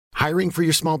Hiring for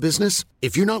your small business?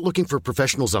 If you're not looking for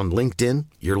professionals on LinkedIn,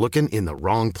 you're looking in the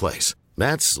wrong place.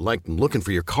 That's like looking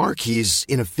for your car keys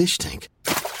in a fish tank.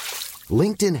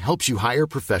 LinkedIn helps you hire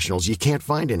professionals you can't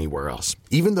find anywhere else,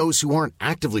 even those who aren't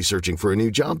actively searching for a new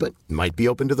job but might be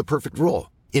open to the perfect role.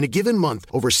 In a given month,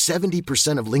 over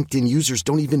 70% of LinkedIn users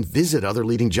don't even visit other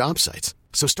leading job sites.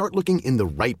 So start looking in the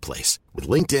right place. With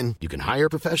LinkedIn, you can hire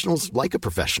professionals like a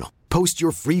professional. Post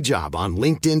your free job on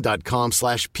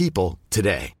linkedin.com/people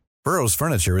today. Burrow's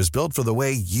furniture is built for the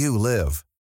way you live.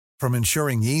 From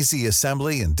ensuring easy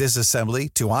assembly and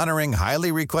disassembly to honoring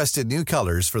highly requested new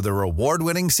colors for their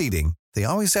award-winning seating, they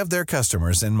always have their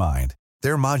customers in mind.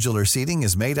 Their modular seating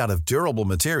is made out of durable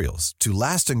materials to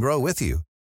last and grow with you.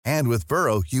 And with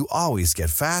Burrow, you always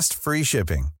get fast, free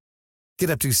shipping.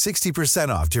 Get up to 60%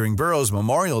 off during Burrow's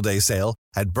Memorial Day sale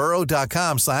at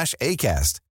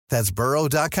burrow.com/ACAST. That's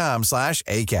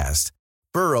burrow.com/ACAST.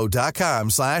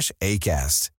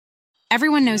 burrow.com/ACAST.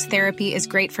 Everyone knows therapy is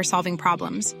great for solving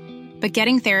problems, but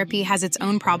getting therapy has its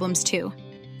own problems too,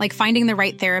 like finding the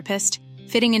right therapist,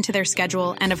 fitting into their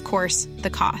schedule, and of course, the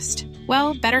cost.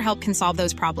 Well, BetterHelp can solve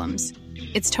those problems.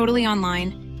 It's totally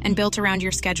online and built around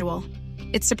your schedule.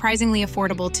 It's surprisingly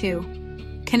affordable too.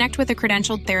 Connect with a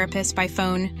credentialed therapist by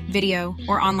phone, video,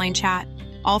 or online chat,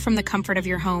 all from the comfort of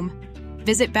your home.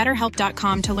 Visit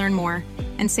BetterHelp.com to learn more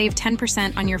and save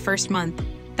 10% on your first month.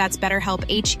 That's BetterHelp,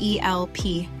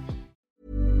 H-E-L-P.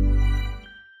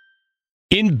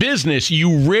 In business,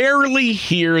 you rarely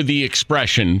hear the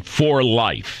expression "for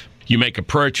life." You make a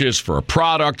purchase for a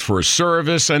product, for a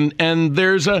service, and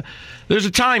there's a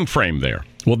time frame there.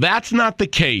 Well, that's not the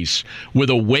case with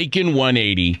Awaken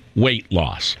 180 weight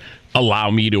loss.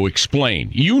 Allow me to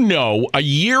explain. You know, a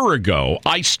year ago,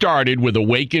 I started with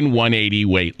Awaken 180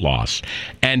 weight loss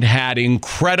and had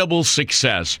incredible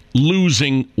success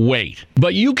losing weight.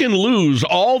 But you can lose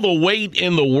all the weight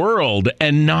in the world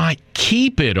and not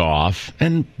keep it off.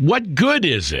 And what good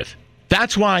is it?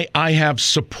 That's why I have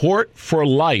support for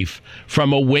life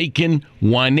from Awaken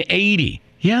 180.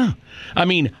 Yeah. I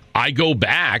mean, I go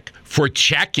back for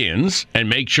check-ins and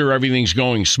make sure everything's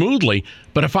going smoothly.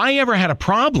 But if I ever had a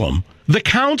problem, the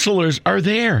counselors are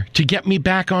there to get me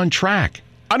back on track.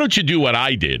 Why don't you do what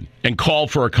I did and call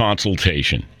for a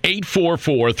consultation?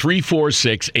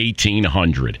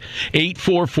 844-346-1800.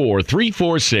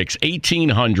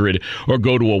 844-346-1800 or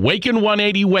go to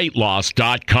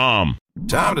awaken180weightloss.com.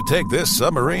 Time to take this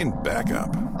submarine back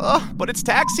up. But it's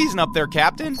tax season up there,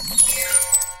 Captain.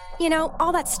 You know,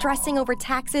 all that stressing over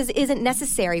taxes isn't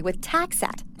necessary with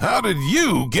TaxAct. How did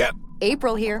you get...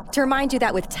 April here to remind you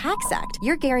that with TaxAct,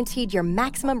 you're guaranteed your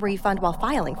maximum refund while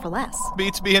filing for less.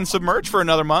 Beats being submerged for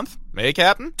another month. Hey,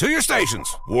 Captain? To your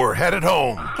stations. We're headed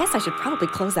home. Guess I should probably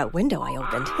close that window I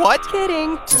opened. What?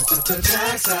 Kidding.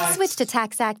 Switch to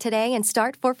TaxAct today and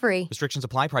start for free. Restrictions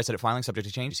apply. Price at filing subject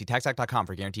to change. See taxact.com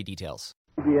for guaranteed details.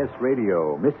 CBS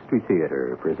Radio Mystery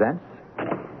Theater presents...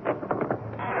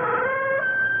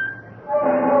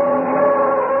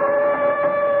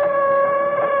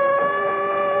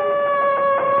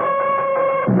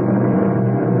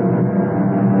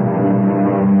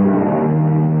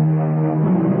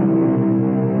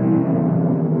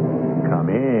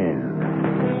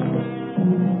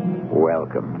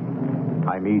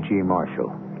 I'm E.G.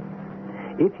 Marshall.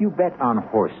 If you bet on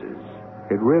horses,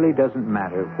 it really doesn't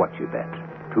matter what you bet.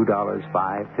 $2, $5,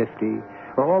 $50,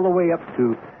 or all the way up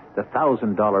to the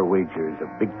 $1,000 wagers of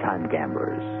big-time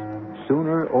gamblers.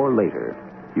 Sooner or later,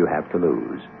 you have to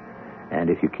lose. And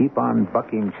if you keep on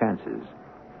bucking chances,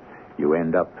 you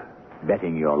end up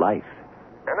betting your life.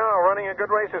 And now, running a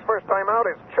good race his first time out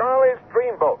is Charlie's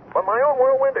Dreamboat. But my own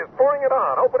whirlwind is pouring it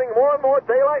on, opening more and more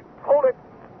daylight. Hold it.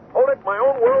 Hold it, my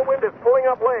own whirlwind is pulling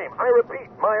up lame. I repeat,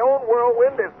 my own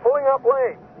whirlwind is pulling up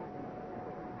lame.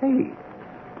 Hey,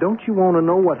 don't you want to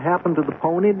know what happened to the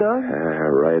pony, Doug?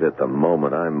 Right at the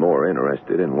moment, I'm more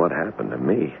interested in what happened to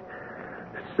me.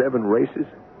 7 races,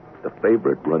 the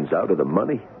favorite runs out of the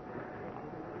money.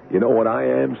 You know what I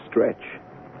am, Stretch?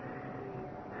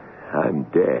 I'm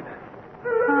dead.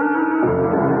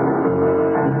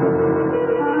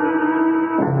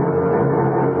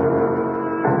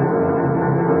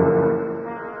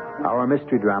 Our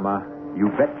mystery drama, You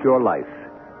Bet Your Life,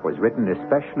 was written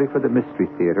especially for the Mystery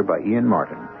Theater by Ian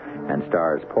Martin and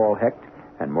stars Paul Hecht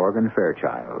and Morgan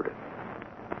Fairchild.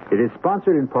 It is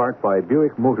sponsored in part by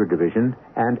Buick Motor Division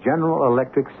and General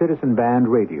Electric Citizen Band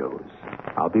radios.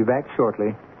 I'll be back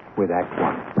shortly with Act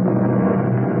One.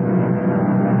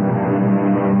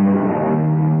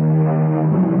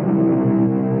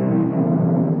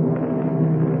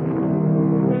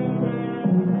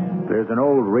 There's an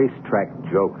old racetrack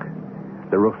joke.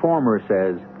 The reformer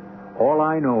says, All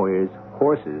I know is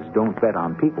horses don't bet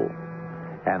on people.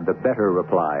 And the bettor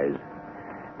replies,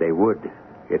 they would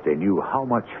if they knew how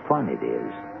much fun it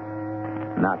is.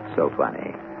 Not so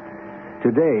funny.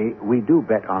 Today, we do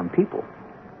bet on people.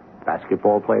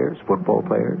 Basketball players, football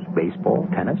players, baseball,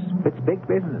 tennis. It's big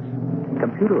business.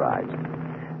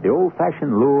 Computerized. The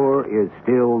old-fashioned lure is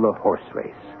still the horse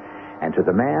race. And to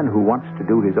the man who wants to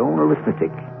do his own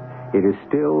arithmetic, it is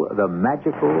still the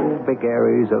magical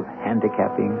vagaries of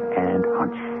handicapping and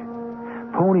hunch.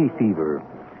 Pony fever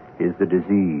is the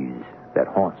disease that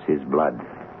haunts his blood.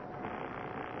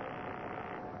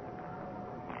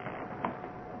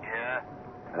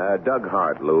 Yeah? Doug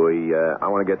Hart, Louie. I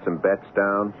want to get some bets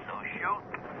down. So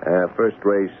shoot. First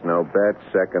race, no bet.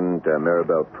 Second,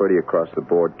 Mirabelle Pretty across the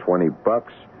board, $20.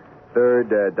 Third,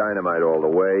 Dynamite all the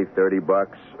way, $30.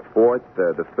 Fourth,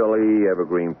 the Filly,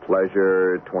 Evergreen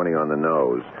Pleasure, 20 on the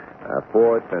nose.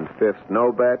 Fourth and fifth,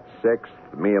 no bet. Sixth,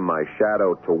 me and my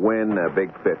shadow to win,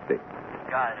 big 50.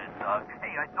 Got it, Doug.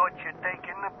 Hey, I thought you'd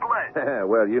taken the pledge.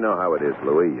 Well, you know how it is,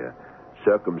 Louie.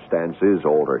 Circumstances,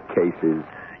 older cases.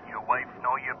 Your wife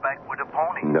know you're back with a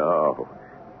pony? No.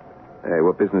 Hey,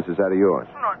 what business is that of yours?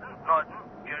 Nothing.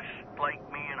 Just like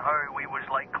me and her, we was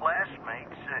like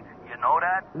classmates. You know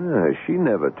that? She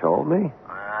never told me.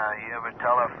 You ever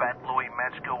tell her Fat Louie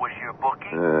Metzger was your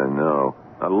bookie? No.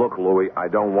 Now, look, Louie, I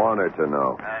don't want her to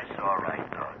know. That's all right,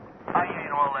 Doug. I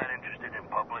ain't all that interested in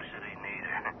publicity,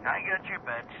 neither. I got your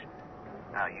bets.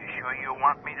 Now, you sure you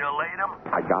want me to lay them?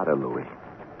 I gotta, Louie.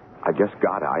 I just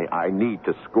gotta. I need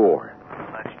to score.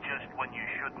 That's just when you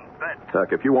shouldn't bet.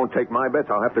 Look, if you won't take my bets,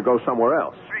 I'll have to go somewhere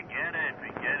else. Forget it.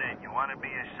 You want to be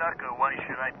a sucker, why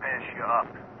should I pass you up?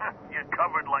 You're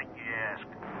covered like you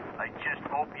asked. I just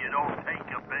hope you don't take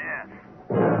a bath.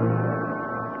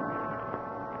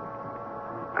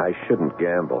 I shouldn't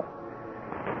gamble.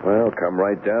 Well, come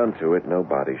right down to it,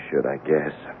 nobody should, I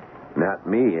guess. Not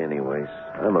me, anyways.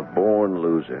 I'm a born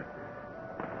loser.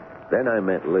 Then I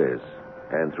met Liz,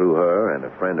 and through her and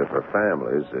a friend of her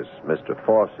family's, this Mr.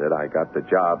 Fawcett, I got the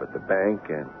job at the bank,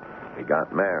 and we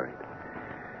got married.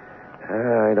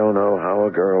 I don't know how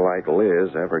a girl like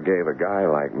Liz ever gave a guy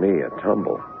like me a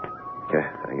tumble.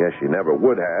 I guess she never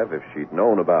would have if she'd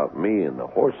known about me and the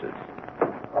horses.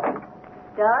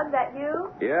 Doug, that you?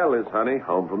 Yeah, Liz, honey.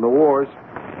 Home from the wars.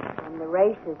 From the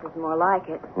races is more like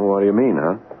it. What do you mean,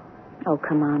 huh? Oh,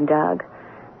 come on, Doug.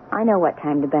 I know what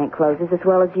time the bank closes as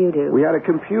well as you do. We had a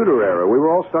computer error. We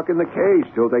were all stuck in the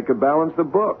cage till they could balance the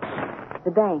books.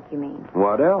 The bank, you mean?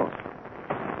 What else?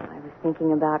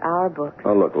 Thinking about our books.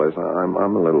 Oh, look, Liz, I'm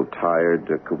a little tired.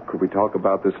 Could we talk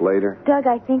about this later? Doug,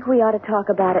 I think we ought to talk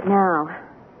about it now.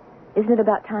 Isn't it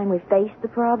about time we faced the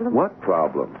problem? What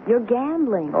problem? You're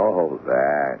gambling. Oh,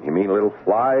 that. You mean a little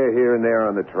flyer here and there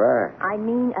on the track? I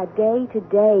mean a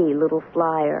day-to-day little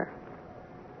flyer.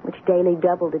 Which daily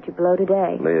double did you blow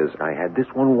today? Liz, I had this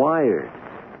one wired.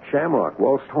 Shamrock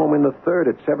waltzed home in the third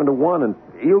at 7-1, and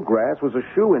Eelgrass was a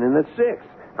shoo-in the sixth.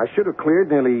 I should have cleared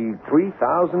nearly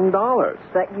 $3,000.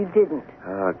 But you didn't.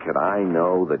 Could I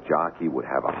know the jockey would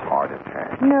have a heart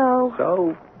attack? No.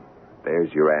 So,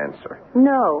 there's your answer.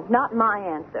 No, not my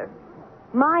answer.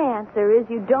 My answer is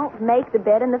you don't make the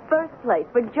bet in the first place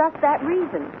for just that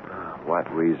reason.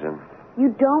 What reason?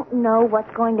 You don't know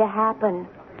what's going to happen.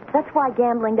 That's why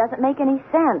gambling doesn't make any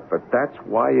sense. But that's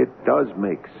why it does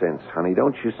make sense, honey.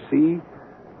 Don't you see?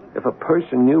 If a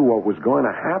person knew what was going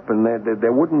to happen,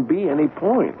 there wouldn't be any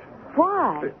point.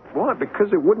 Why? Why?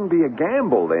 Because it wouldn't be a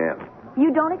gamble then.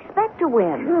 You don't expect to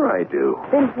win. Sure I do.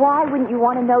 Then why wouldn't you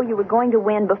want to know you were going to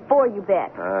win before you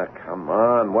bet? Come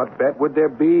on. What bet would there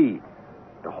be?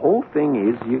 The whole thing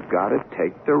is you got to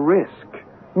take the risk.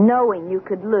 Knowing you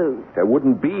could lose. There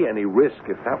wouldn't be any risk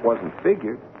if that wasn't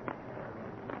figured.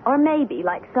 Or maybe,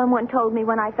 like someone told me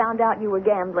when I found out you were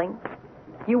gambling,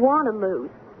 you want to lose.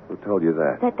 Who told you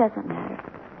that? That doesn't matter.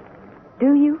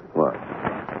 Do you? What?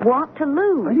 Want to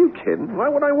lose. Are you kidding? Why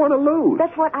would I want to lose?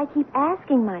 That's what I keep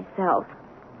asking myself.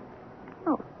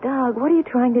 Oh, Doug, what are you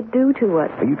trying to do to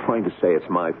us? Are you trying to say it's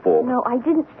my fault? No, I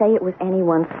didn't say it was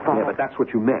anyone's fault. Yeah, but that's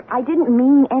what you meant. I didn't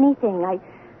mean anything.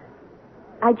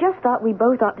 I just thought we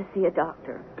both ought to see a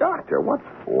doctor. Doctor? What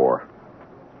for?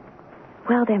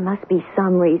 Well, there must be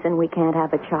some reason we can't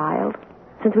have a child.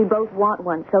 Since we both want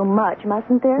one so much,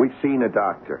 mustn't there? We've seen a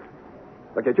doctor.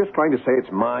 Look, you're just trying to say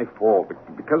it's my fault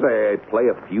because I play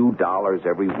a few dollars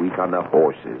every week on the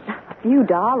horses. A few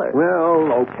dollars?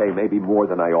 Well, okay, maybe more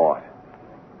than I ought.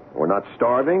 We're not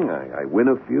starving. I win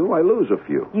a few, I lose a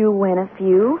few. You win a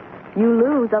few, you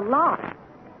lose a lot.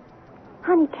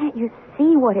 Honey, can't you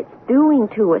see what it's doing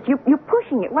to us? You're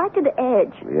pushing it right to the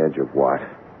edge. The edge of what?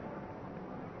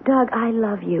 Doug, I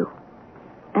love you.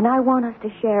 And I want us to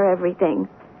share everything.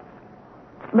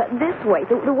 But this way,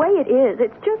 the way it is,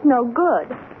 it's just no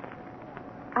good.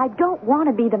 I don't want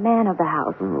to be the man of the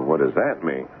house. What does that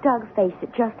mean? Doug, face it,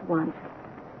 just once.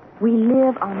 We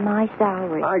live on my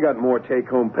salary. I got more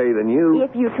take-home pay than you.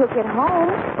 If you took it home.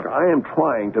 Look, I am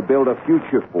trying to build a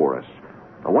future for us.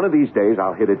 Now, one of these days,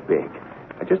 I'll hit it big.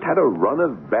 I just had a run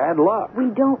of bad luck.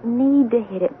 We don't need to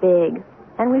hit it big.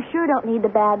 And we sure don't need the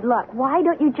bad luck. Why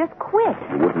don't you just quit?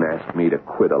 You wouldn't ask me to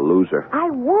quit a loser. I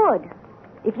would.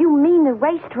 If you mean the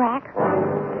racetrack.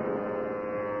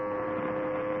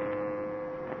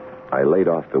 I laid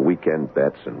off the weekend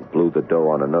bets and blew the dough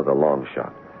on another long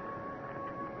shot.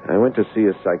 I went to see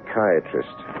a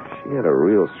psychiatrist. She had a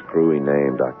real screwy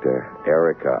name, Dr.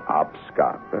 Erica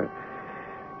Obscott.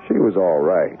 She was all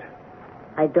right.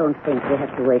 I don't think we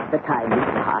have to waste the time,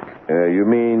 Mr. Hart. You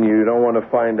mean you don't want to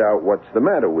find out what's the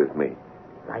matter with me?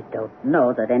 I don't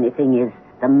know that anything is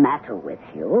the matter with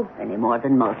you any more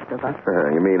than most of us.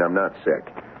 You mean I'm not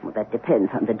sick? Well, that depends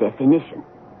on the definition.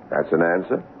 That's an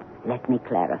answer? Let me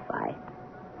clarify.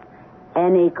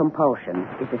 Any compulsion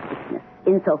is a sickness,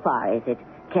 insofar as it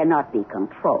cannot be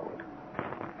controlled.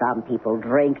 Some people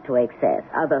drink to excess,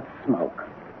 others smoke.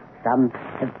 Some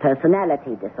have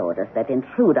personality disorders that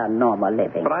intrude on normal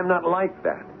living. But I'm not like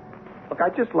that. Look, I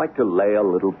just like to lay a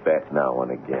little bet now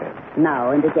and again.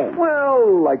 Now and again?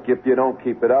 Well, like if you don't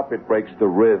keep it up, it breaks the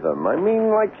rhythm. I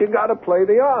mean, like you got to play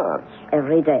the odds.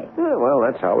 Every day? Yeah, well,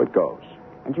 that's how it goes.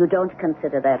 And you don't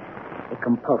consider that a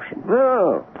compulsion?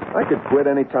 No, I could quit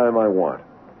any time I want.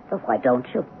 So why don't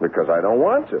you? Because I don't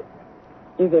want to.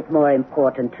 Is it more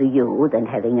important to you than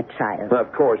having a child?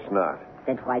 Of course not.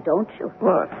 Then why don't you?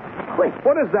 What? Wait,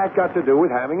 what has that got to do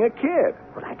with having a kid?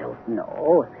 Well, I don't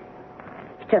know.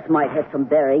 It just might have some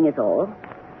bearing is all.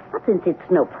 But since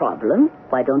it's no problem,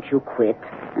 why don't you quit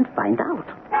and find out?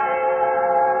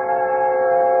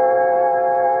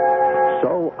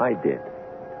 So I did.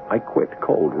 I quit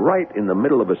cold right in the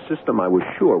middle of a system I was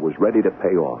sure was ready to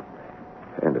pay off.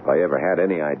 And if I ever had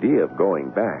any idea of going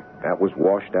back, that was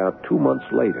washed out 2 months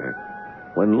later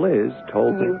when Liz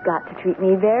told me... You've got to treat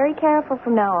me very careful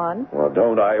from now on. Well,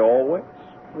 don't I always?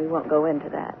 We won't go into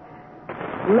that.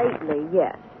 Lately,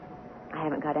 yes. I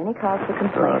haven't got any cause for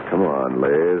complaint. Oh, come on,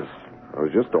 Liz. I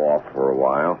was just off for a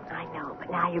while. I know, but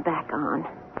now you're back on.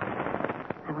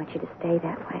 I want you to stay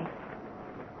that way.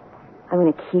 I'm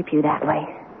going to keep you that way.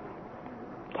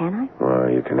 Can I? Well,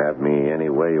 you can have me any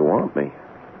way you want me.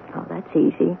 Oh, that's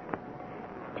easy.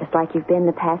 Just like you've been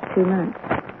the past 2 months.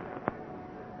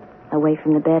 Away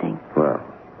from the betting. Well,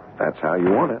 that's how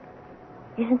you want it.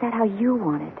 Isn't that how you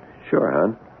want it? Sure,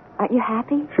 hon. Aren't you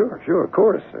happy? Sure, of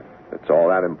course. It's all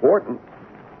that important.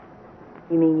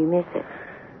 You mean you miss it?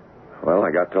 Well,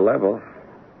 I got to level.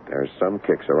 There's some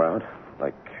kicks around.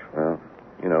 Like, well,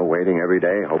 waiting every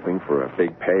day, hoping for a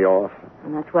big payoff.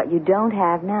 And that's what you don't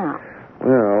have now.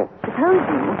 Well...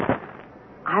 Supposing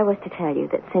I was to tell you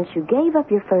that since you gave up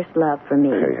your first love for me...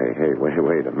 Hey, wait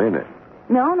a minute.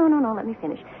 No, let me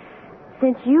finish.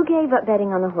 Since you gave up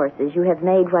betting on the horses, you have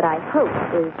made what I hope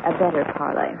is a better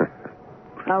parlay.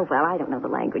 Oh, well, I don't know the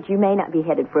language. You may not be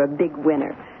headed for a big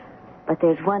winner. But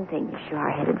there's one thing you sure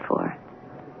are headed for.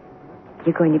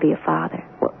 You're going to be a father.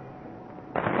 What?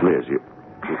 Liz, you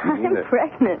mean I'm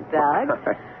pregnant, Doug.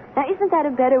 Now, isn't that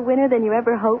a better winner than you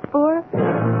ever hoped for?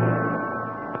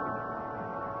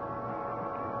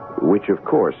 Which, of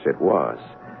course, it was.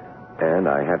 And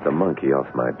I had the monkey off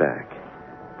my back.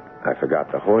 I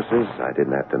forgot the horses. I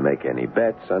didn't have to make any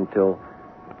bets until...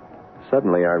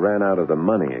 Suddenly, I ran out of the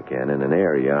money again in an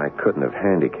area I couldn't have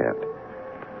handicapped.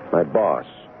 My boss,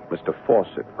 Mr.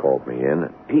 Fawcett, called me in.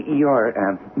 Your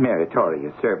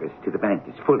meritorious service to the bank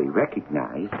is fully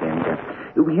recognized,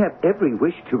 and we have every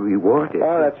wish to reward it.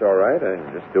 Oh, that's all right.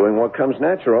 I'm just doing what comes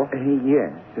natural.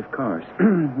 Yes, of course.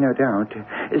 No doubt.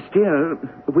 Still,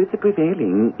 with the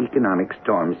prevailing economic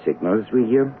storm signals,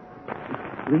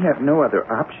 we have no other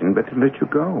option but to let you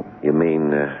go. You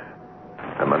mean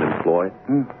I'm unemployed?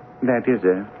 That is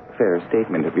a fair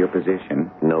statement of your position.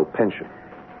 No pension.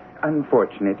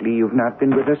 Unfortunately, you've not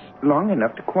been with us long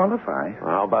enough to qualify.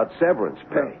 How about severance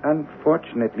pay?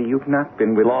 Unfortunately, you've not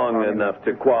been with long enough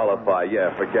to qualify. Yeah,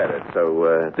 forget it.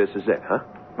 So this is it, huh?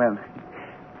 Well,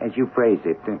 as you phrase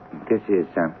it, this is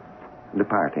the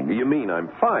parting. You mean I'm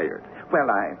fired? Well,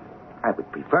 I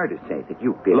would prefer to say that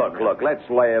you've been... Look, let's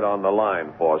lay it on the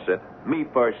line, Fawcett. Me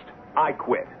first. I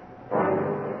quit.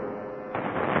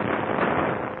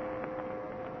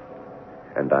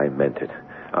 And I meant it.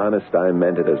 Honest, I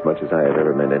meant it as much as I have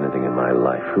ever meant anything in my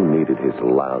life. Who needed his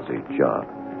lousy job?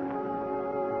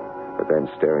 But then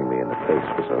staring me in the face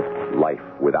was a life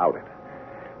without it.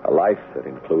 A life that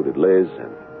included Liz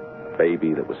and a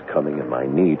baby that was coming and my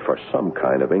need for some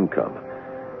kind of income.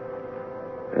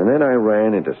 And then I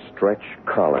ran into Stretch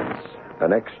Collins,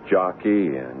 an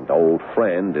ex-jockey and old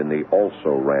friend in the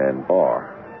also-ran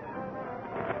bar.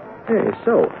 Hey,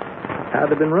 so, how've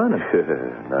they been running?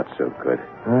 Not so good.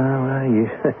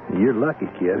 Well, you're lucky,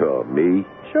 kid. Oh, me?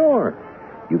 Sure.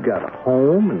 You got a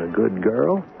home and a good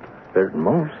girl. Better than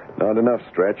most. Not enough,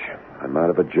 Stretch. I'm out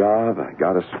of a job. I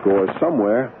got to score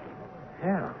somewhere.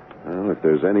 Yeah. Well, if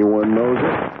there's anyone knows it,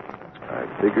 I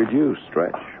figured you,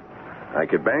 Stretch. I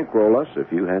could bankroll us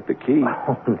if you had the key.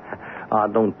 Oh,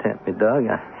 don't tempt me, Doug.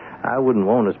 I wouldn't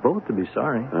want us both to be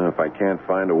sorry. If I can't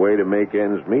find a way to make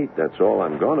ends meet, that's all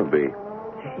I'm going to be.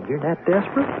 Hey, you're that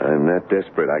desperate? I'm that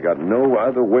desperate. I got no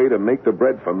other way to make the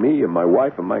bread for me and my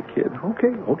wife and my kid.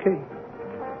 Okay.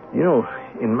 You know,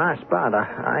 in my spot,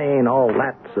 I ain't all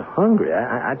that so hungry.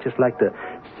 I just like to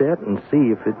sit and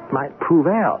see if it might prove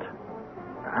out.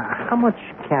 How much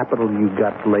capital you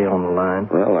got to lay on the line?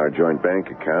 Well, our joint bank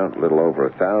account, a little over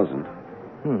 1,000.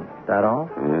 That all?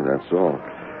 Yeah, that's all.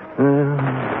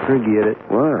 Forget it.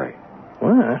 Why?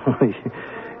 Well,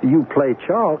 you play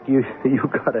chalk, you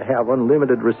got to have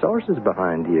unlimited resources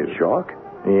behind you. Chalk?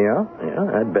 Yeah,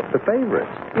 I'd bet the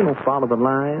favorites. Follow the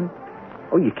line.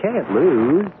 Oh, you can't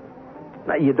lose.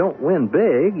 Now, you don't win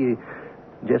big, you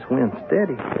just win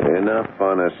steady. Enough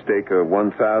on a stake of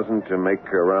 1,000 to make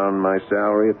around my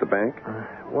salary at the bank?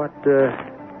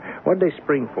 What'd they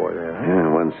spring for there? Yeah,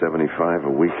 $175 a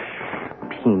week.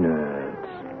 Peanuts.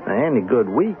 Any good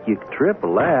week, you could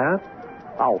triple that.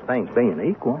 All things being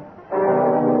equal.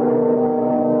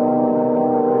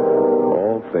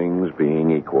 All things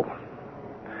being equal.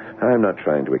 I'm not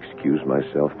trying to excuse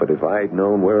myself, but if I'd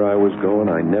known where I was going,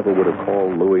 I never would have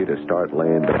called Louie to start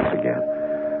laying bets again.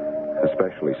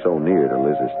 Especially so near to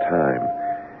Liz's time.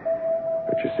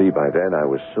 But you see, by then I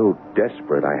was so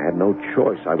desperate I had no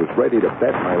choice. I was ready to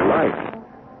bet my life.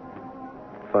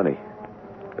 Funny.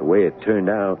 The way it turned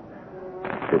out,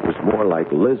 it was more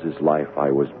like Liz's life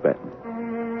I was betting.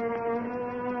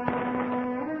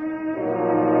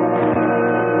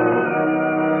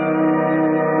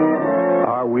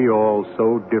 Are we all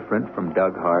so different from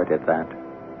Doug Hart at that?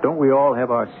 Don't we all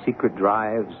have our secret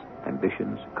drives,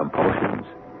 ambitions, compulsions?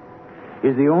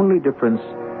 Is the only difference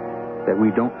that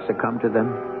we don't succumb to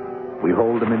them? We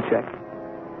hold them in check?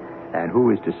 And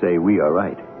who is to say we are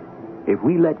right? If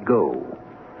we let go,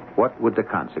 what would the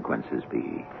consequences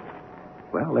be?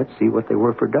 Well, let's see what they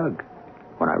were for Doug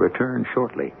when I return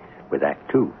shortly with Act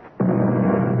Two.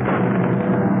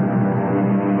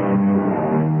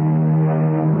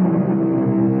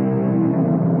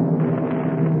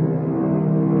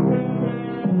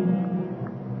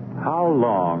 How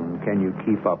long can you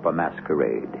keep up a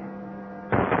masquerade?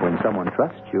 When someone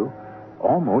trusts you,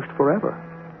 almost forever.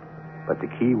 But the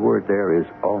key word there is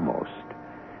almost.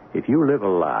 If you live a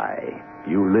lie,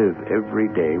 you live every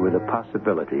day with a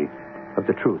possibility of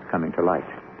the truth coming to light.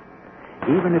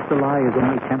 Even if the lie is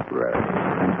only temporary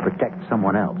and to protect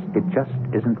someone else, it just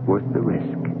isn't worth the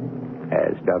risk,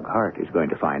 as Doug Hart is going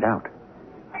to find out.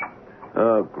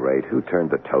 Oh, great. Who turned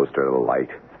the toaster to the light?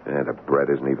 The bread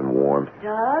isn't even warm.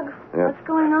 Doug, Yeah. what's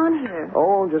going on here?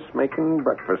 Oh, just making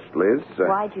breakfast, Liz.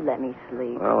 Why'd you let me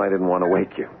sleep? Well, I didn't want to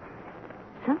wake you.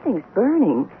 Something's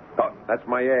burning. Oh, that's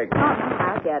my egg. Oh,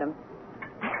 I'll get them.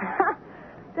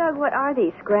 Doug, what are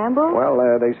these, scrambled?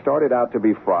 Well, they started out to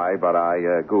be fried, but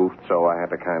I goofed, so I had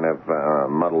to kind of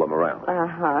muddle them around.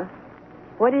 Uh-huh.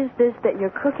 What is this that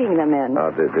you're cooking them in?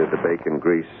 The bacon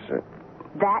grease.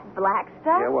 That black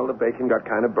stuff? Yeah, well, the bacon got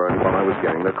kind of burned while I was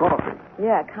getting the coffee.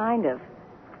 Yeah, kind of.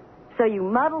 So you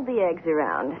muddled the eggs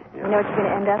around. Yeah. You know what you're going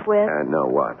to end up with? No,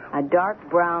 what? A dark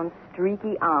brown,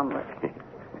 streaky omelet.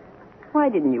 Why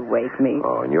didn't you wake me?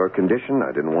 Oh, in your condition,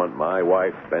 I didn't want my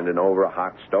wife bending over a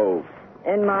hot stove.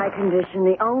 In my condition,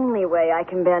 the only way I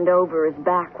can bend over is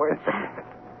backwards.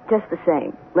 Just the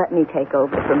same. Let me take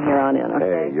over from here on in,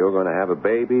 okay? Hey, you're going to have a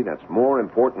baby. That's more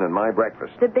important than my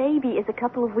breakfast. The baby is a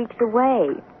couple of weeks away.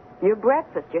 Your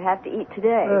breakfast you have to eat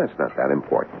today. It's not that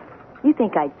important. You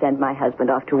think I'd send my husband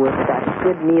off to work without a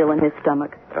good meal in his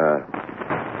stomach?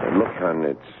 Look, hon,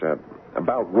 it's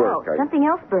about work. Oh, something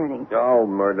else burning. Oh,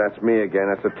 Murd, that's me again.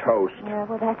 That's a toast. Yeah,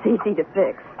 well, that's easy to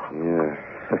fix. Yeah,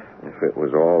 if it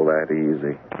was all that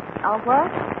easy. Oh, what?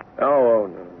 Oh,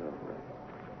 no.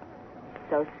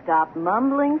 So stop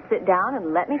mumbling, sit down,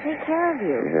 and let me take care of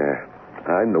you.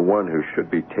 Yeah, I'm the one who should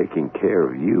be taking care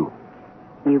of you.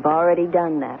 You've already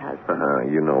done that,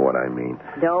 husband. You know what I mean.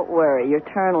 Don't worry, your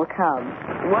turn will come.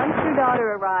 Once your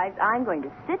daughter arrives, I'm going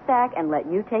to sit back and let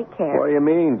you take care. What do you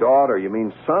mean, daughter? You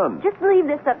mean son? Just leave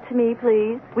this up to me,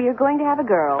 please. We are going to have a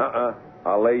girl.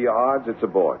 I'll lay your odds it's a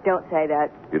boy. Don't say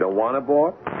that. You don't want a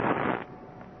boy?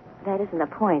 That isn't the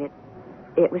point.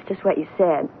 It was just what you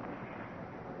said.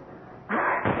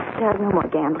 Doug, no more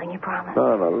gambling, you promise?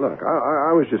 No, look,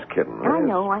 I was just kidding. Liz. I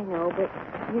know, but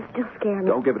you still scare me.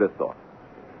 Don't give it a thought.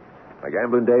 My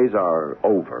gambling days are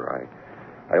over.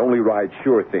 I only ride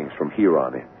sure things from here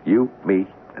on in. You, me,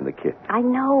 and the kid. I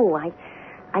know.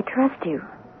 I trust you.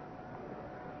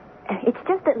 It's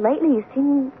just that lately you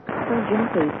seem so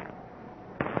jumpy.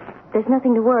 There's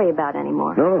nothing to worry about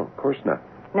anymore. No, of course not.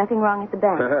 Nothing wrong at the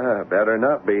bank? Better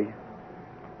not be.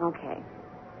 Okay.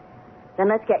 Then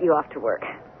let's get you off to work.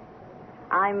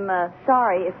 I'm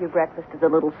sorry if your breakfast is a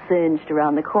little singed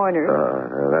around the corner.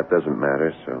 That doesn't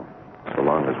matter, so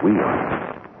long as we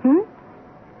are.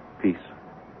 Peace.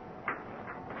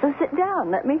 So sit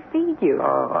down. Let me feed you.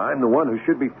 I'm the one who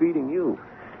should be feeding you.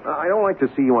 I don't like to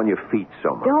see you on your feet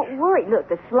so much. Don't worry. Look,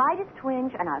 the slightest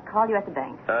twinge, and I'll call you at the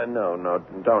bank. No,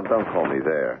 don't call me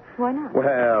there. Why not?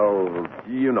 Well,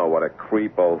 you know what a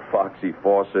creep old Foxy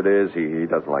Fawcett is. He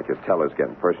doesn't like his tellers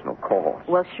getting personal calls.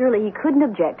 Well, surely he couldn't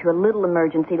object to a little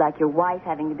emergency like your wife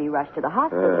having to be rushed to the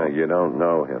hospital. You don't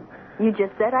know him. You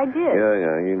just said I did.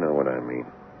 Yeah, you know what I mean.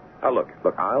 Look,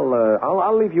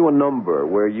 I'll leave you a number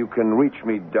where you can reach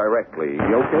me directly.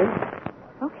 You okay?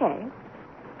 Okay.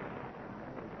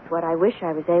 It's what I wish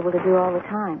I was able to do all the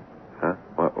time. Huh?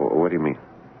 What do you mean?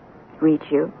 Reach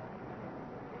you.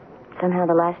 Somehow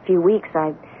the last few weeks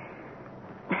I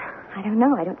don't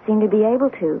know. I don't seem to be able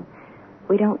to.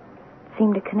 We don't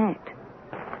seem to connect.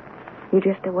 You're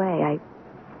just away. I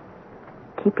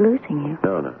keep losing you.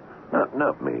 No.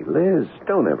 Not me, Liz.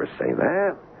 Don't ever say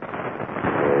that.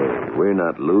 Hey, we're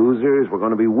not losers. We're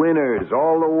going to be winners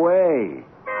all the way.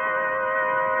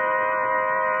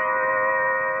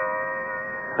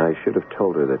 I should have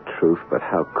told her the truth, but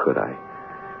how could I?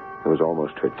 It was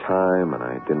almost her time, and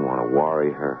I didn't want to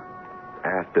worry her.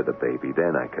 After the baby,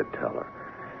 then I could tell her.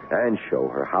 And show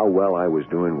her how well I was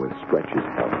doing with Stretch's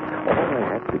help. All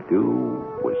I had to do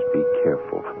was be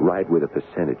careful. Ride with the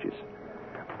percentages.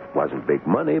 Wasn't big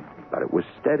money, but it was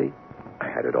steady. I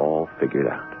had it all figured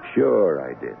out. Sure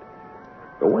I did.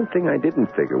 The one thing I didn't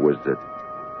figure was that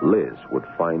Liz would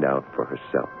find out for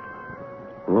herself.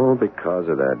 All because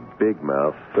of that big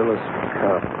mouth Phyllis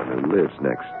Kaufman who lives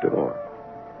next door.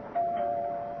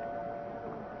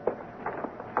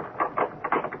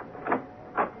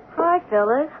 Hi,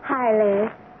 Phyllis. Hi, Liz.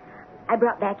 I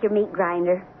brought back your meat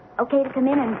grinder. Okay to come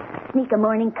in and sneak a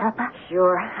morning cuppa?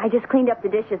 Sure. I just cleaned up the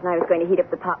dishes and I was going to heat up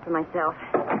the pot for myself.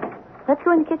 Let's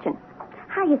go in the kitchen.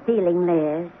 How you feeling,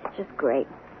 Liz? Just great.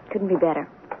 Couldn't be better.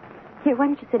 Here, why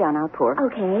don't you sit down? I'll pour.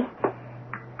 Okay.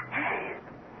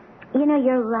 You know,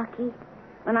 you're lucky.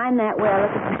 When I'm that well,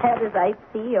 it's as bad as I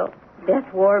feel.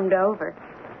 Beth warmed over.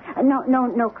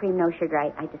 No cream, no sugar.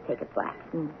 I just take it black.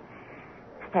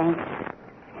 Thanks.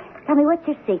 Tell me, what's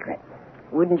your secret?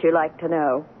 Wouldn't you like to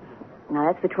know?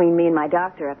 Now, that's between me and my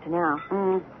doctor up to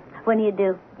now. When do you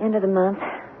do? End of the month.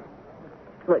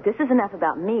 Look, this is enough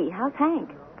about me. How's Hank?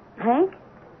 Hank?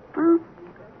 Well,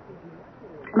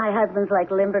 my husband's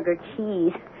like Limburger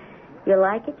cheese. You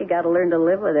like it, you got to learn to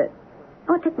live with it.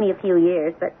 Oh, it took me a few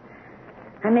years, but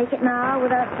I make it now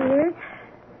without tears.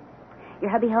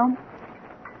 Your hubby home?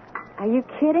 Are you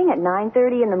kidding? At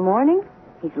 9:30 in the morning?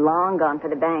 He's long gone for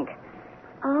the bank.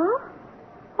 Oh?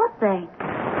 What bank?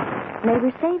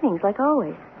 Neighbor's Savings, like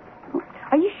always.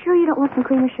 Are you sure you don't want some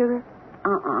cream or sugar?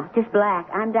 Just black.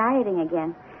 I'm dieting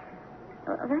again.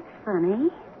 Oh, that's funny.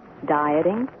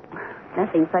 Dieting?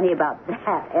 Nothing funny about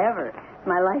that, ever. It's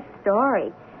my life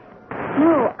story.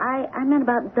 No, I meant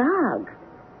about Doug.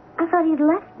 I thought he'd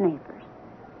left Neighbors.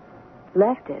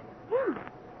 Left it? Yeah.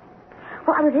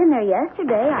 Well, I was in there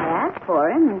yesterday. I asked for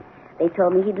him, and they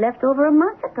told me he'd left over a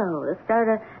month ago to start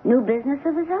a new business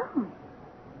of his own.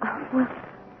 Oh,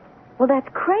 well, that's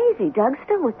crazy. Doug's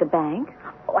still with the bank.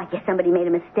 Oh, I guess somebody made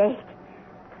a mistake.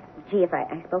 Gee, if I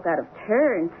spoke out of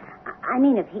turn, I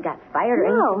mean, if he got fired or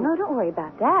anything. No, don't worry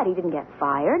about that. He didn't get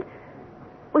fired.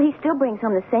 Well, he still brings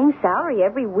home the same salary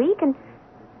every week and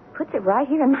puts it right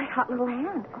here in my hot little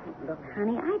hand. Oh, look,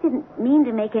 honey, I didn't mean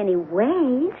to make any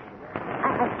waves.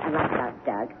 I left out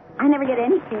Doug. I never get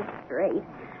anything straight.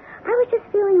 I was just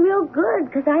feeling real good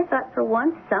because I thought for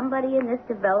once somebody in this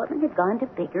development had gone to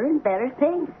bigger and better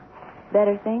things.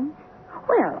 Better things?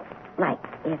 Well, like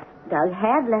if Doug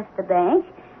had left the bank,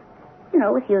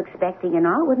 with you expecting and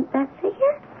all, wouldn't that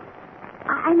figure?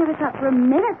 I never thought for a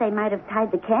minute they might have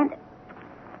tied the can.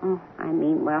 Oh, I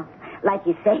mean, well, like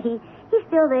you say, he's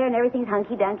still there and everything's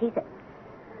hunky-dunky.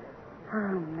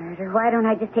 Oh, murder. Why don't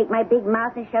I just take my big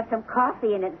mouth and shove some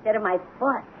coffee in it instead of my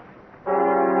foot?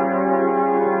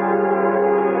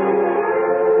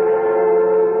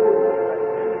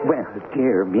 Well,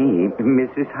 dear me,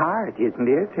 Mrs. Hart, isn't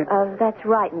it? That's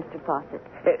right, Mr. Fawcett.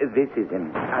 This is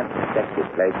an unexpected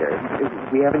pleasure.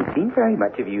 We haven't seen very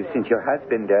much of you since your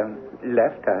husband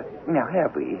left us. Now,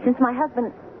 have we? Since my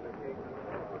husband...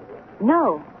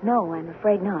 No, I'm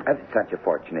afraid not. Such a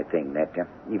fortunate thing that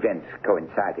events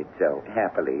coincided so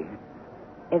happily.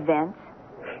 Events?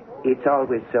 It's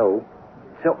always so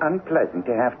unpleasant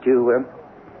to have to,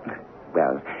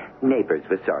 well, neighbors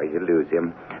were sorry to lose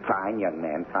him. Fine young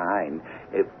man, fine.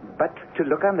 But to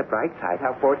look on the bright side,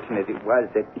 how fortunate it was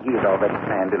that he had already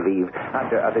planned to leave.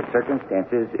 Under other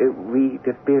circumstances, we'd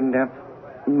have been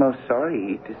most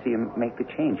sorry to see him make the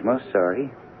change. Most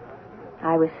sorry.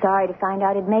 I was sorry to find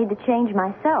out he'd made the change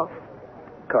myself.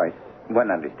 Of course, one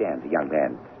understands a young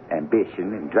man's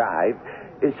ambition and drive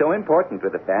is so important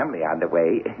with a family on the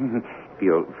way. If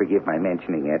you'll forgive my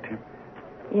mentioning it.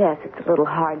 Yes, it's a little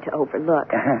hard to overlook.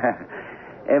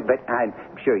 But I'm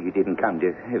sure you didn't come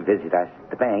to visit us at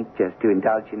the bank just to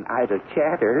indulge in idle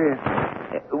chatter.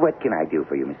 What can I do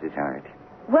for you, Mrs. Hart?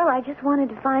 Well, I just wanted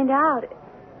to find out.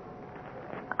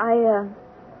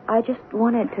 I just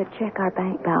wanted to check our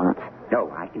bank balance. No,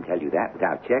 I can tell you that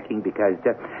without checking because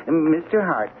Mr.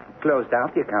 Hart closed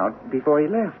out the account before he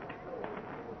left.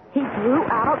 He drew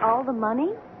out all the money?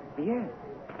 Yes.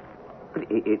 But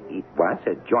it was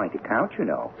a joint account, you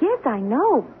know. Yes, I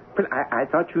know. But I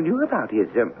thought you knew about his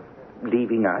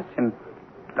leaving us and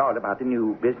all about the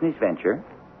new business venture.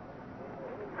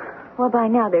 Well, by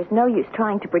now, there's no use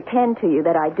trying to pretend to you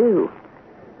that I do.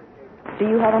 Do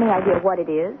you have any idea what it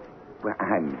is? Well,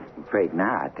 I'm afraid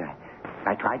not.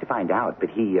 I tried to find out, but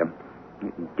he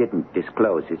didn't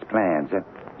disclose his plans.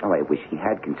 I wish he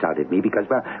had consulted me because,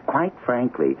 well, quite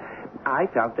frankly, I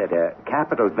felt that a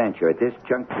capital venture at this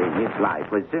juncture in his life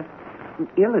was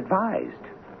ill-advised.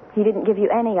 He didn't give you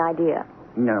any idea?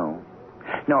 No,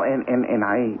 and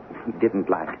I didn't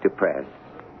like to press.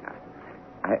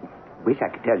 I wish I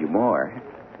could tell you more.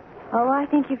 Oh, I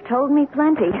think you've told me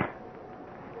plenty.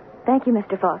 Thank you,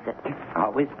 Mr. Fawcett.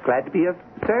 Always glad to be of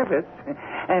service.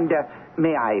 And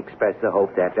may I express the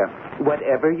hope that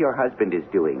whatever your husband is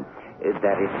doing,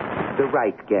 that it's the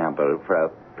right gamble for a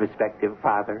prospective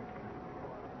father?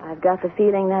 I've got the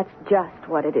feeling that's just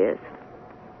what it is.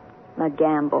 A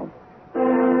gamble.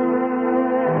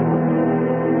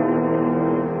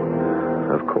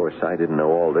 Of course, I didn't know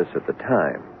all this at the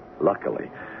time, luckily,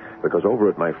 because over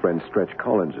at my friend Stretch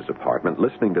Collins' apartment,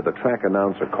 listening to the track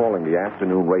announcer calling the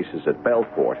afternoon races at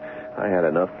Belfort, I had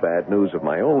enough bad news of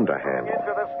my own to handle.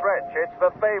 Into the stretch. It's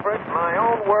the favorite, my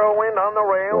own Whirlwind on the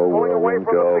rail, pulling away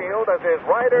from go. the field as his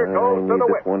rider goes to the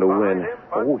whip. I need this one to win.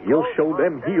 Oh, he'll show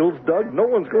them heels, Doug. No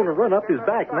one's going to run up his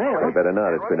back now. I better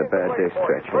not. It's been a bad day,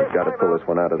 Stretch. We've got to pull this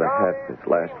one out of the hat. It's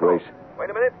last race. Wait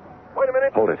a minute.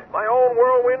 Hold it. My own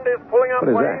Whirlwind is pulling up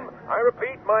What is lame. that? I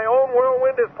repeat, my own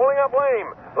Whirlwind is pulling up lame.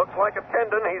 Looks like a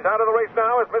tendon. He's out of the race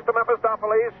now as Mr.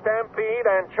 Mephistopheles, Stampede,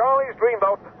 and Charlie's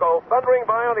Dreamboat go thundering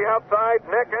by on the outside,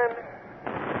 neck and...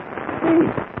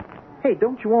 Hey,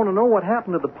 don't you want to know what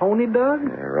happened to the pony, Doug?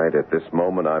 Yeah, right at this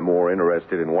moment, I'm more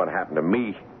interested in what happened to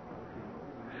me.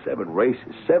 7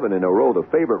 races, 7 in a row. The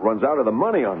favorite runs out of the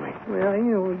money on me. Well,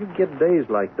 you get days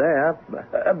like that.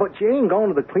 But you ain't gone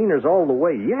to the cleaners all the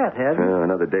way yet, have you?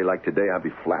 Another day like today, I'll be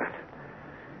flat.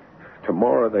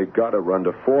 Tomorrow, they got to run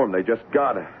to form. They just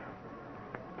got to.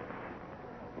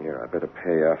 Here, I better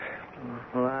pay up.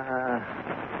 Well,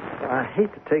 I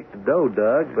hate to take the dough,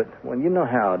 Doug, but, well, you know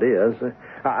how it is.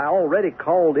 I already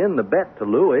called in the bet to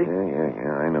Louis.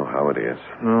 Yeah, I know how it is.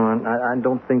 No, I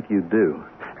don't think you do.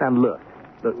 And look,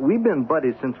 we've been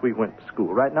buddies since we went to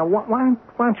school, right? Now, why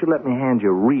don't you let me hand you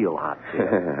a real hot tip?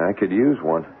 I could use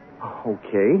one.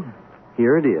 Okay,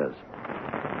 here it is.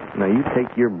 Now, you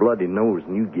take your bloody nose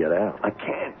and you get out. I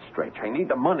can't, Stretch. I need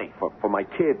the money for my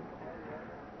kid.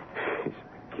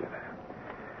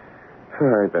 All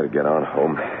right, better get on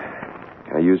home.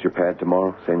 Can I use your pad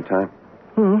tomorrow, same time?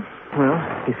 Well,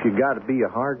 if you got to be a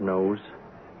hard nose.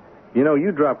 You know,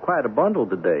 you dropped quite a bundle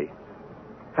today.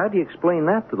 How do you explain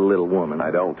that to the little woman? I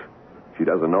don't. She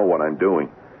doesn't know what I'm doing.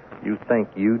 You think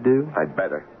you do? I'd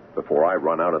better, before I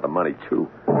run out of the money, too.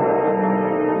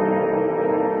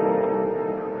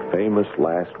 Famous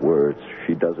last words.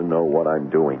 She doesn't know what I'm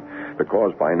doing.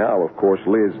 Because by now, of course,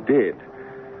 Liz did.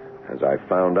 As I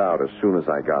found out as soon as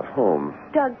I got home.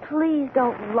 Doug, please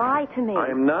don't lie to me.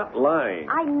 I'm not lying.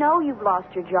 I know you've lost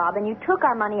your job, and you took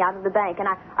our money out of the bank, and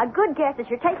a good guess is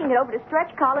you're taking it over to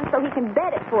Stretch Collins so he can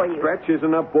bet it for you. Stretch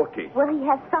isn't a bookie. Well, he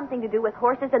has something to do with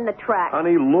horses and the track.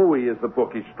 Honey, Louie is the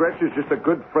bookie. Stretch is just a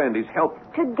good friend. He's helping.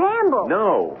 To gamble?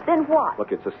 No. Then what?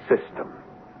 Look, it's a system.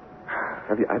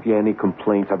 Have you any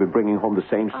complaints? I've been bringing home the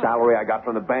same salary I got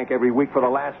from the bank every week for the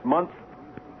last month.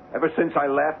 Ever since I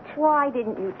left. Why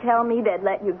didn't you tell me they'd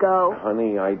let you go?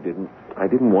 Honey, I didn't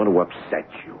want to upset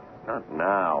you. Not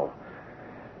now.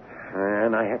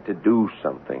 And I had to do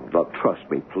something. Look, trust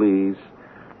me, please.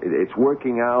 It's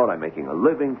working out. I'm making a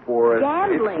living for it.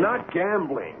 Gambling. It's not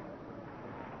gambling.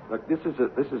 Look, this is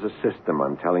a system,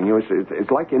 I'm telling you.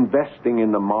 It's like investing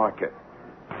in the market.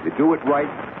 You do it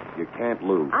right, you can't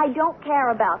lose. I don't care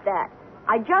about that.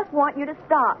 I just want you to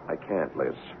stop. I can't,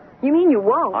 Liz. You mean you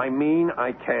won't? I mean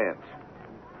I can't.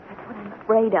 That's what I'm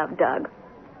afraid of, Doug.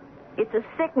 It's a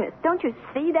sickness. Don't you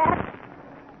see that?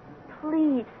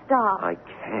 Please stop. I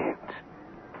can't.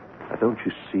 Now, don't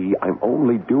you see? I'm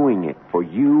only doing it for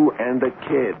you and the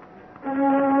kid.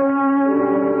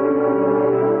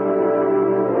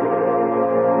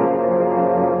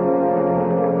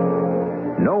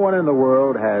 No one in the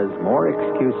world has more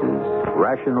excuses,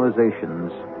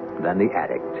 rationalizations than the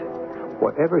addict.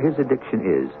 Whatever his addiction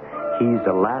is, he's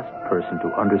the last person to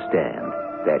understand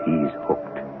that he's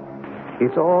hooked.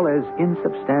 It's all as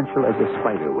insubstantial as a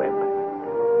spider web.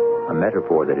 A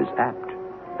metaphor that is apt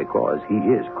because he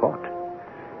is caught.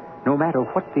 No matter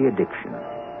what the addiction,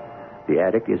 the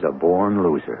addict is a born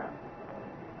loser.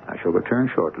 I shall return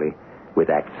shortly with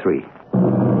Act 3.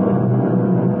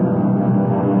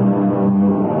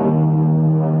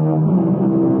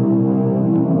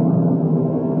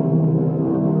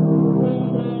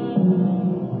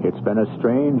 It's been a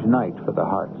strange night for the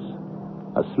Harts.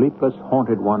 A sleepless,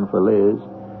 haunted one for Liz.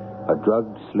 A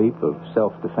drugged sleep of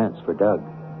self-defense for Doug.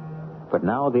 But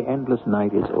now the endless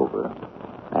night is over.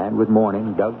 And with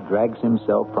morning, Doug drags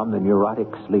himself from the neurotic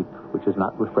sleep which has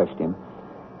not refreshed him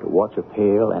to watch a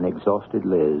pale and exhausted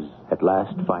Liz at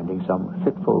last finding some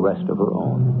fitful rest of her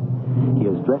own. He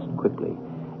has dressed quickly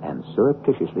and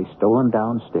surreptitiously stolen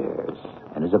downstairs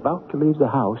and is about to leave the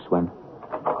house when...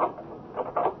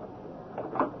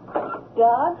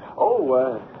 Doug?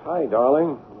 Oh, hi,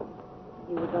 darling.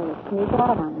 You were going to sneak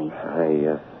out on me.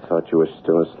 I thought you were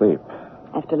still asleep.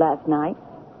 After last night?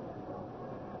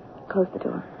 Close the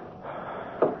door.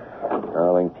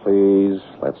 Darling, please,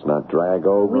 let's not drag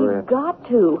over We've got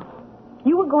to.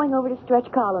 You were going over to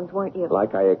Stretch Collins, weren't you?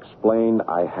 Like I explained,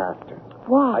 I have to.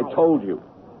 Why? I told you.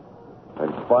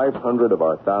 I'm 500 of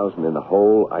our 1,000 in the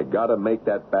hole. I gotta make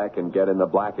that back and get in the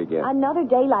black again. Another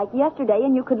day like yesterday,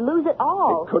 and you could lose it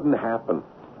all. It couldn't happen.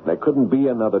 There couldn't be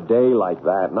another day like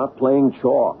that. Not playing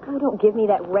chalk. Oh, don't give me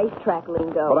that racetrack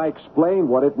lingo. But I explained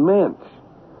what it meant.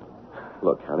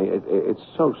 Look, honey, it's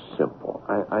so simple.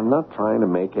 I'm not trying to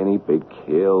make any big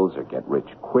kills or get rich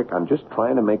quick. I'm just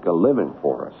trying to make a living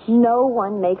for us. No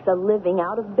one makes a living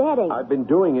out of betting. I've been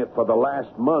doing it for the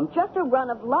last month. Just a run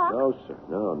of luck. No, sir.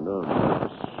 No.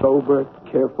 Sober,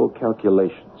 careful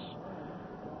calculations.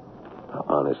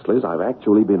 Honestly, I've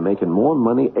actually been making more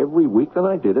money every week than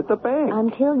I did at the bank.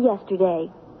 Until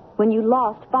yesterday, when you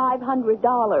lost $500.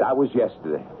 That was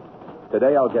yesterday.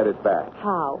 Today I'll get it back.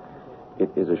 How? It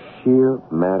is a sheer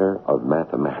matter of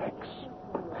mathematics.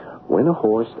 When a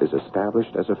horse is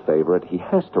established as a favorite, he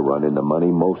has to run in the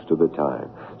money most of the time.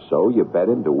 So you bet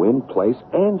him to win, place,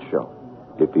 and show.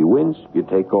 If he wins, you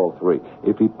take all three.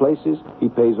 If he places, he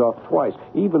pays off twice.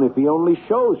 Even if he only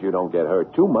shows, you don't get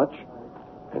hurt too much.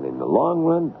 And in the long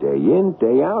run, day in,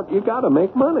 day out, you got to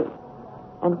make money.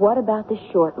 And what about the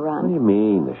short run? What do you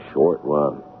mean, the short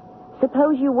run?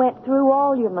 Suppose you went through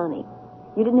all your money.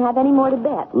 You didn't have any more to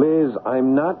bet. Liz,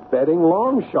 I'm not betting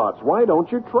long shots. Why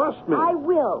don't you trust me? I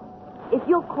will. If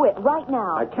you'll quit right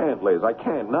now. I can't, Liz. I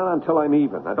can't. Not until I'm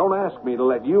even. Now, don't ask me to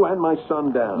let you and my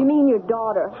son down. You mean your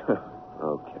daughter?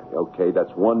 Okay.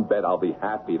 That's one bet I'll be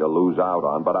happy to lose out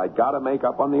on, but I got to make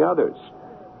up on the others.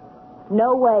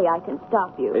 No way I can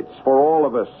stop you. It's for all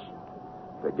of us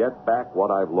to get back what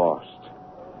I've lost.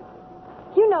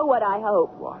 You know what I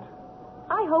hope? What?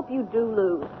 I hope you do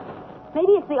lose.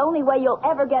 Maybe it's the only way you'll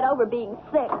ever get over being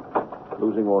sick.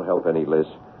 Losing won't help any, Liz.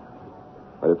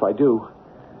 But if I do,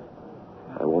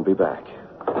 I won't be back.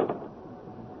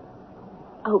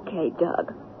 Okay,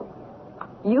 Doug.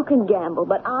 You can gamble,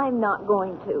 but I'm not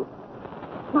going to.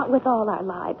 Not with all our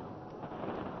lives.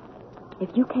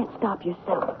 If you can't stop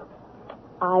yourself,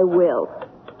 I will.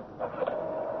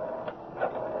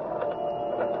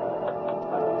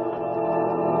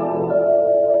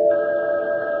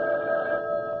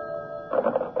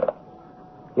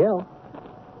 Yeah.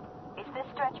 Is this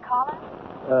Stretch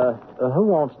Collins? Who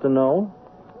wants to know?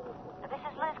 This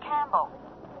is Liz Campbell.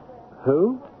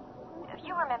 Who?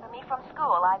 You remember me from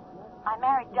school. I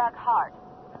married Doug Hart.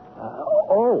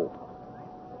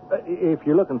 If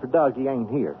you're looking for Doug, he ain't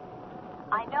here.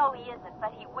 I know he isn't,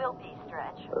 but he will be,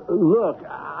 Stretch. Look,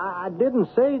 I didn't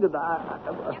say that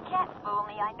You can't fool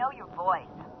me. I know your voice.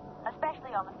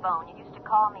 Especially on the phone. You used to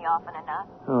call me often enough.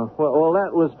 Well,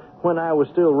 that was when I was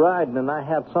still riding and I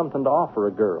had something to offer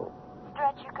a girl.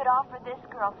 Stretch, you could offer this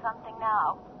girl something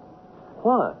now.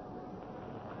 What?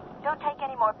 Don't take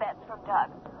any more bets from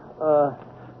Doug.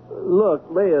 Look,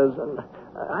 Liz,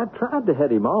 I've tried to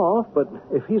head him off, but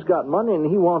if he's got money and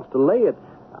he wants to lay it,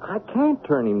 I can't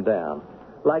turn him down.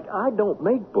 Like, I don't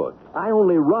make books. I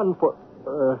only run for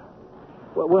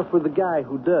the guy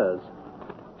who does.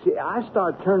 See, I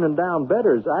start turning down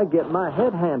betters. I get my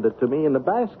head handed to me in the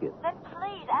basket. Then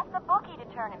please, ask the bookie to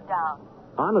turn him down.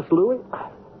 Honest, Louie?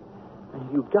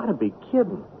 You've got to be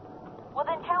kidding. Well,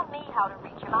 then tell me how to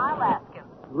reach him. I'll ask him.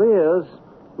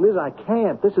 Liz, I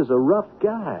can't. This is a rough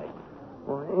guy.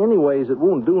 Well, anyways, it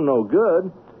won't do no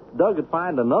good. Doug would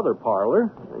find another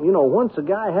parlor. You know, once a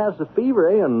guy has the fever,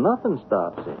 and nothing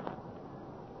stops him.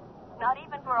 Not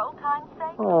even for old time's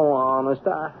sake? Oh, honest,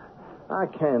 I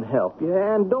can't help you.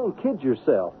 And don't kid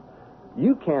yourself.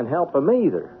 You can't help him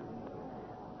either.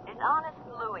 Is Honest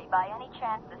Louie, by any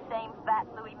chance, the same fat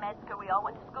Louie Metzger we all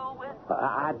went to school with?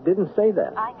 I didn't say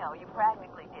that. I know, you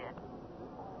practically did.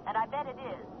 And I bet it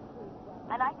is.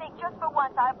 And I think just for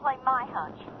once I'll play my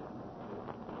hunch.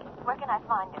 Where can I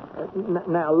find him?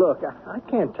 Now, look, I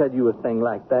can't tell you a thing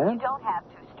like that. You don't have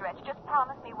to, Stretch. Just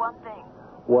promise me one thing.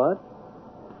 What?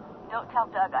 Don't tell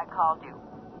Doug I called you.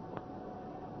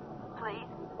 Please?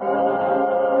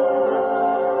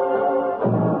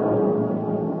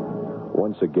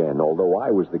 Once again, although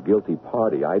I was the guilty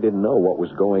party, I didn't know what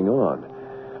was going on.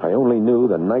 I only knew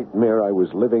the nightmare I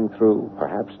was living through,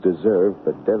 perhaps deserved,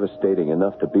 but devastating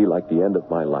enough to be like the end of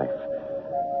my life.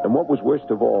 And what was worst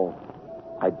of all,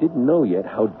 I didn't know yet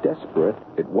how desperate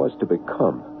it was to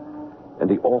become, and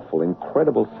the awful,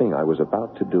 incredible thing I was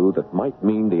about to do that might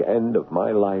mean the end of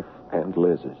my life and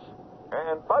Liz's.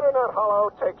 And Butternut Hollow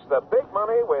takes the big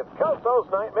money with Kelso's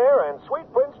Nightmare and Sweet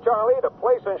Prince Charlie to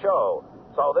place and show.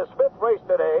 So this fifth race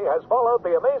today has followed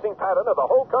the amazing pattern of the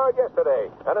whole card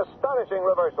yesterday. An astonishing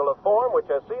reversal of form which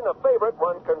has seen the favorite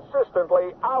run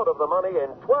consistently out of the money in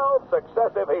 12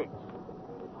 successive heats.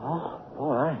 Oh,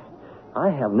 boy, I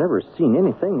have never seen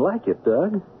anything like it,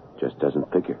 Doug. Just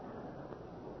doesn't figure.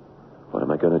 What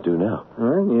am I going to do now?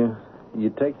 Well, you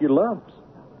take your lumps.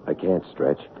 I can't,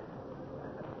 Stretch.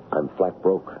 I'm flat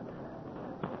broke.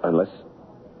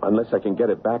 Unless I can get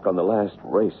it back on the last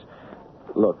race.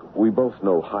 Look, we both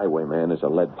know Highwayman is a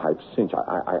lead pipe cinch.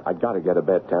 I got to get a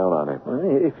bet down on him. Well,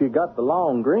 if you got the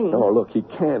long green. No, look, he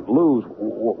can't lose.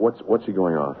 What's he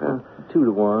going off, huh?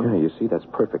 2-1. Yeah, you see, that's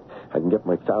perfect. I can get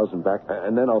my 1,000 back,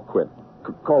 and then I'll quit.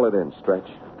 Call it in, Stretch.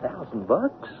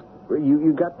 $1,000?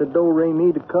 You got the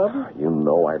do-re-mi to cover? You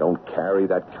know I don't carry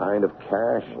that kind of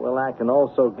cash. Well, I can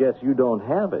also guess you don't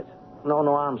have it. No,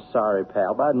 I'm sorry,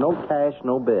 pal. But no cash,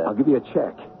 no bet. I'll give you a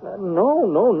check.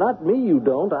 No, not me, you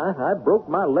don't. I broke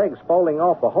my legs falling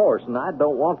off a horse, and I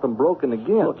don't want them broken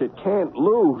again. Look, it can't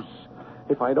lose.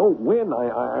 If I don't win,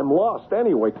 I'm lost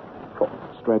anyway.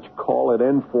 Stretch, call it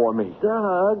in for me.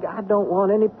 Doug, I don't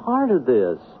want any part of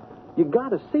this. You got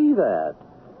to see that.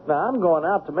 Now, I'm going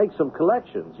out to make some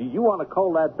collections. You want to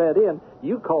call that bet in,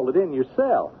 you call it in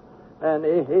yourself. And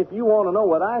if you want to know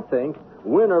what I think,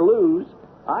 win or lose,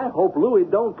 I hope Louie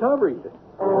don't cover you.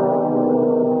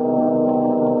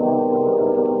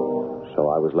 So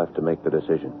I was left to make the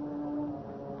decision.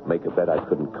 Make a bet I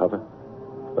couldn't cover,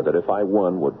 but that if I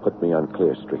won would put me on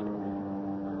Clear Street.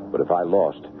 But if I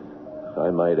lost, I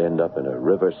might end up in a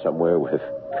river somewhere with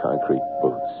concrete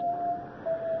boots.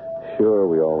 Sure,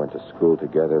 we all went to school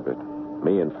together, but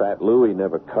me and Fat Louie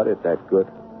never cut it that good.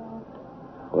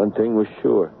 One thing was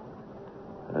sure.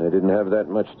 I didn't have that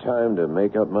much time to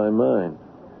make up my mind.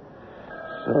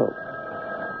 So.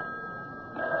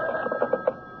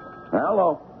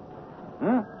 Hello.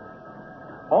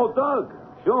 Oh, Doug.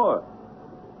 Sure.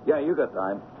 Yeah, you got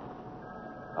time.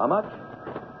 How much?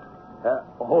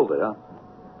 Hold it, huh?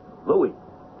 Louie.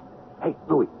 Hey,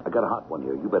 Louie, I got a hot one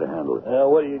here. You better handle it.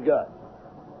 What do you got?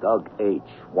 Doug H.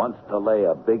 wants to lay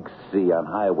a big C on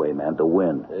Highwayman to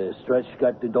win. Stretch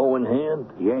got the dough in hand?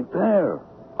 He ain't there.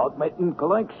 Out making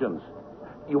collections.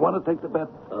 You want to take the bet?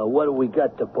 What do we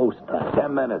got to post time?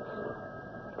 10 minutes.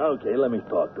 Okay, let me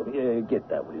talk to him. Yeah, get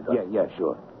that with you, Doug. Yeah,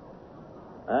 sure.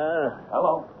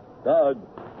 Hello. Doug.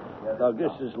 Yes, Doug,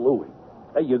 this is Louie.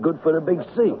 Hey, you good for the big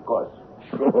C? Of course.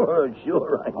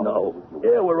 Sure, I know.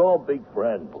 Yeah, we're all big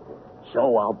friends.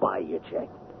 So I'll buy you a check.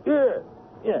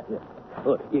 Yeah.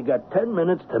 Look, you got 10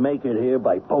 minutes to make it here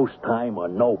by post time or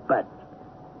no bet.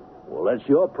 Well, that's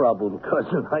your problem,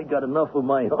 cousin. I got enough of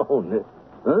my own.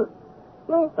 Huh?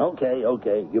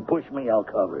 Okay. You push me, I'll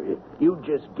cover it. You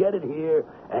just get it here,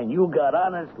 and you got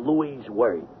honest Louis'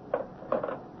 word.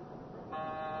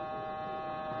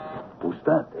 Who's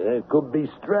that? It could be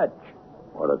Stretch.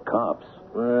 Or the cops.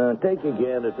 Take a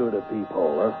gander through the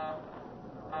peephole, huh?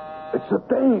 It's a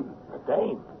dame. A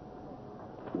dame?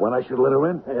 When I should let her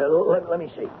in? Let me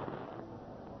see.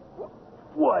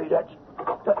 Why, that's...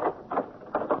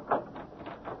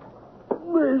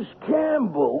 Miss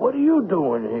Campbell, what are you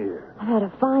doing here? I've had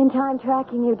a fine time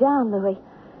tracking you down, Louis.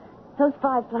 Those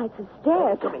 5 flights of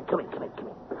stairs. Come in.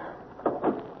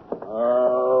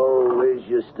 Oh, Liz,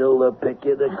 you're still the pick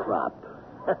of the crop.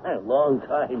 Long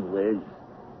time, Liz.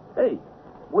 Hey,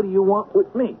 what do you want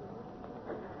with me?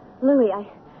 Louis,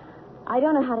 I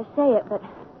don't know how to say it, but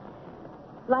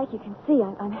like you can see,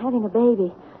 I'm having a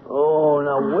baby. Oh,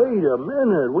 now wait a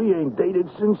minute. We ain't dated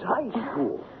since high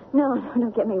school. No,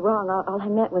 don't get me wrong. All I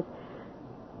meant was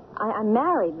I'm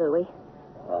married, Louis.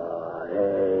 Oh,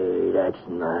 hey, that's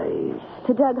nice.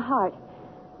 To Doug Hart.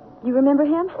 You remember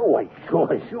him? Oh, why,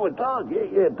 sure, Doug.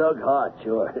 Yeah, Doug Hart,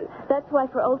 sure. That's why,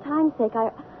 for old time's sake,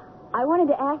 I wanted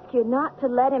to ask you not to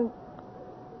let him...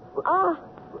 But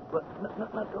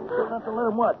not to let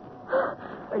him what?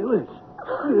 Hey, Liz,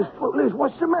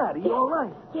 what's the matter? You all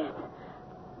right? Yes.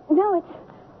 No,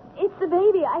 it's the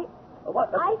baby.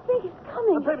 What? I think it's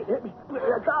coming. Baby,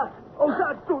 Doc. Oh,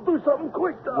 Doc, do something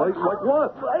quick, Doc. Like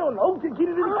what? I don't know. Get her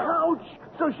to the couch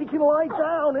so she can lie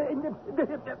down and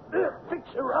fix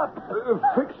her up.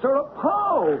 Fix her up?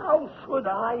 How? How should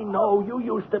I know? You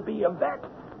used to be a vet.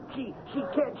 She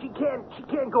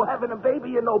can't go having a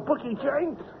baby in no bookie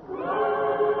joints.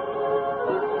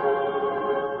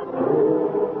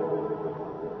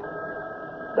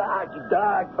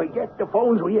 Doc, forget the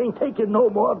phones. We ain't taking no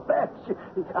more bets.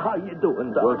 How you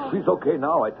doing, Doc? Well, she's okay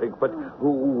now, I think, but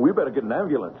we better get an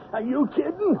ambulance. Are you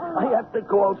kidding? I have to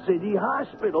call City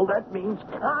Hospital. That means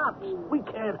cops. We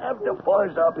can't have the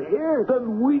fuzz up here.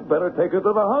 Then we'd better take her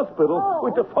to the hospital. Oh.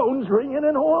 With the phones ringing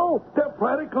and all? They're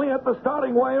practically at the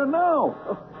starting wire now.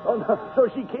 So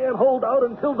she can't hold out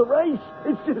until the race.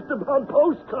 It's just about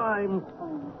post time.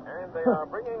 And they are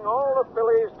bringing all the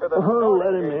fillies to the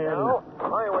let him in. now.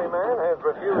 Highwayman has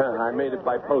refused. I made it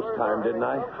by post time, didn't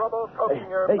I?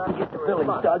 Hey, forget the fillies,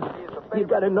 Doug. You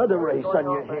got another race on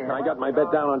your hands. I got my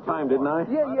bet down on time, didn't I?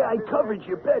 Yeah, I covered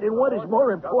your bet. And what is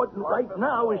more important right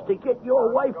now is to get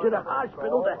your wife to the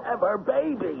hospital to have her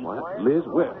baby. What? Liz,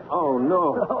 win? Oh,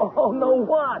 no. Oh, no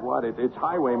what? What? It's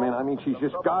Highwayman. I mean, she's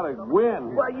just got to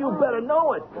win. Why, you better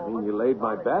know it. You mean you laid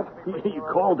my bet? You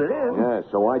called it in. Yeah,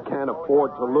 so I can't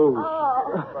afford to lose.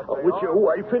 With your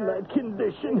wife in that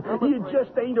condition, you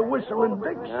just ain't a whistling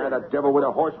vixen. Yeah, the devil with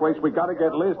a horse race. We got to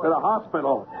get Liz to the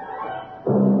hospital.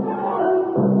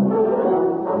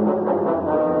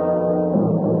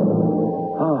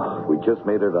 Oh, we just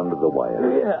made it under the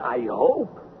wire. Yeah, I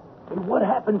hope. And what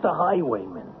happened to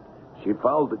Highwayman? She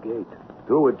fouled the gate,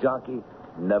 threw a jockey,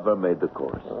 never made the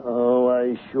course. Oh,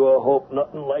 I sure hope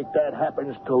nothing like that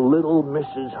happens to little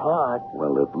Mrs. Hart.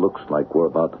 Well, it looks like we're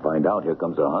about to find out. Here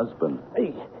comes her husband.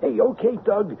 Hey, okay,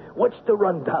 Doug. What's the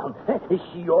rundown? Is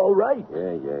she all right?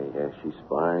 Yeah, she's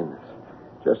fine.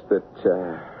 Just that,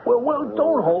 Well,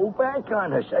 don't hold back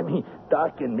on us. I mean,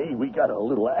 Doc and me, we got a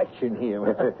little action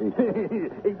here.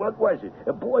 Hey, what was it?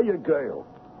 A boy or girl?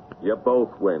 You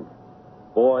both win.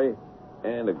 Boy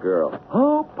and a girl.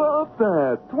 How about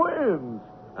that? Twins.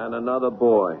 And another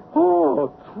boy. Oh,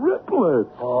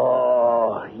 triplets.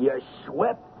 Oh, you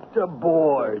swept the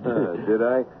board. Did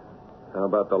I? How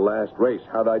about the last race?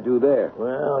 How'd I do there?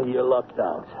 Well, you lucked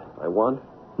out. I won?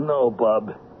 No,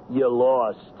 Bub. You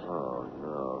lost. Oh,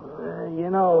 no.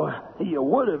 You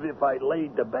would have if I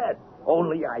laid the bet.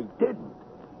 Only I didn't.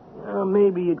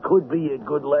 Maybe it could be a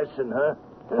good lesson, huh?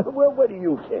 Well, what do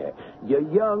you care? You're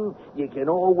young. You can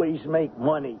always make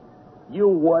money. You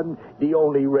won the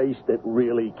only race that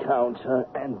really counts, huh?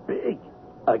 And big.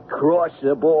 Across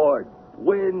the board.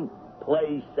 Win,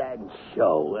 place, and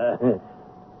show.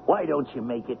 Why don't you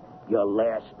make it your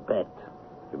last bet?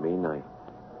 You mean I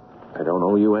don't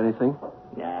owe you anything?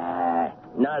 Nah,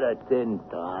 not a thin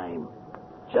dime.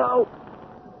 So,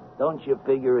 don't you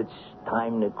figure it's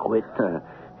time to quit?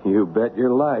 You bet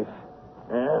your life.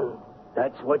 Well,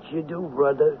 that's what you do,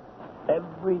 brother.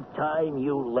 Every time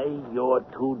you lay your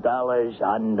 $2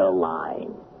 on the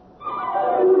line.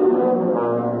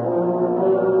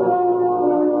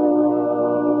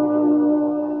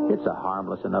 It's a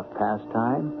harmless enough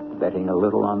pastime, betting a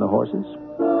little on the horses,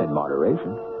 in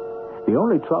moderation. The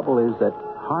only trouble is that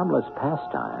harmless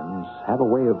pastimes have a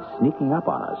way of sneaking up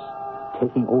on us,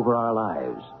 taking over our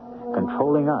lives,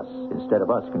 controlling us instead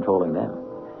of us controlling them.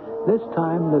 This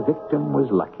time the victim was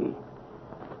lucky.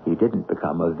 he didn't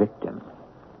become a victim.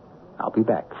 I'll be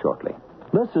back shortly.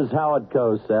 This is Howard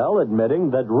Cosell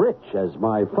admitting that rich as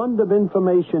my fund of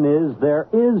information is, there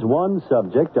is one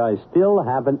subject I still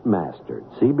haven't mastered,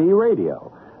 CB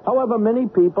radio. However, many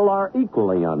people are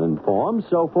equally uninformed,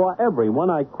 so for everyone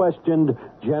I questioned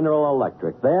General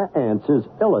Electric. Their answers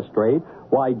illustrate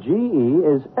why GE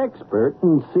is expert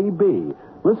in CB.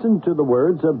 Listen to the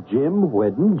words of Jim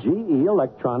Whidden, GE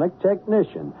electronic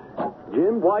technician.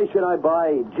 Jim, why should I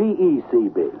buy GE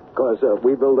CB? Because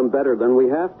we build them better than we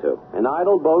have to. An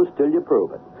idle boast till you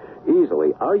prove it. Easily.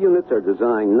 Our units are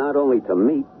designed not only to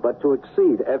meet, but to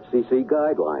exceed FCC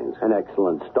guidelines. An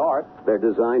excellent start. They're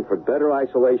designed for better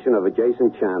isolation of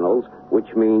adjacent channels,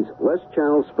 which means less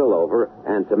channel spillover,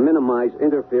 and to minimize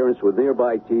interference with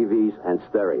nearby TVs and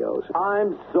stereos.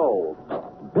 I'm sold.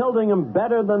 Building them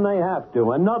better than they have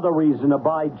to. Another reason to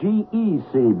buy GE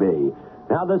CB.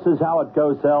 Now, this is Howard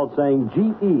Cosell saying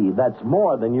GE. That's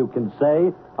more than you can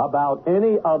say about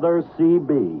any other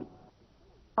CB.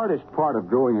 The hardest part of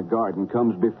growing a garden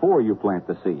comes before you plant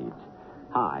the seeds.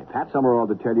 Hi, Pat Summerall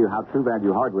to tell you how True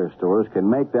Value hardware stores can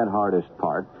make that hardest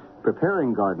part,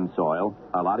 preparing garden soil,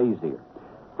 a lot easier.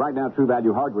 Right now, True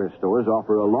Value hardware stores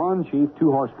offer a Lawn Chief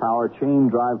 2-horsepower chain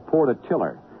drive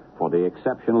portatiller for the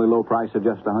exceptionally low price of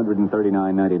just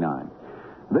 $139.99.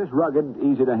 This rugged,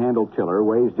 easy-to-handle tiller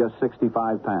weighs just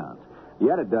 65 pounds.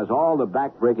 Yet it does all the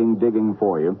back-breaking digging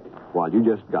for you while you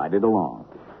just guide it along.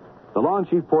 The Lawn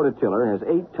Chief Portatiller has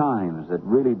 8 times that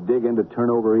really dig into turn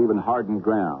over even hardened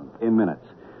ground in minutes.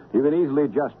 You can easily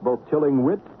adjust both tilling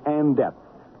width and depth.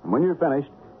 And when you're finished,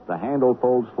 the handle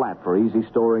folds flat for easy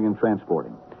storing and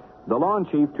transporting. The Lawn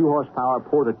Chief 2-horsepower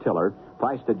Portatiller,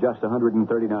 priced at just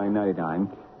 $139.99,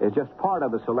 is just part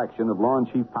of the selection of Lawn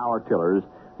Chief power tillers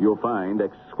you'll find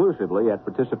exclusively at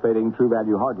participating True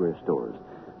Value hardware stores.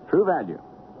 True Value.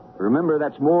 Remember,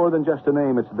 that's more than just a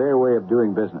name. It's their way of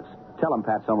doing business. Tell them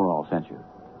Pat Summerall sent you.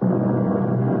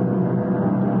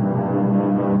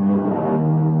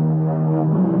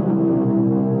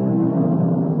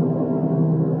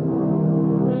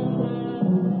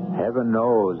 Heaven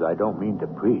knows I don't mean to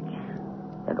preach,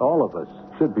 and all of us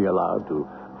should be allowed to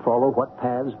follow what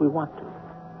paths we want to.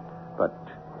 But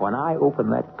when I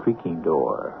open that creaking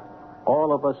door,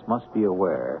 all of us must be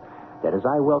aware that as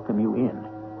I welcome you in,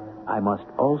 I must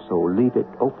also leave it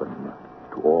open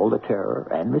to all the terror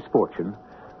and misfortune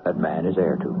that man is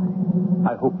heir to.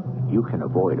 I hope you can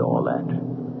avoid all that,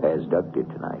 as Doug did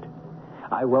tonight.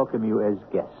 I welcome you as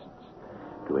guests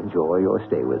to enjoy your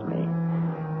stay with me.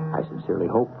 I sincerely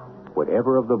hope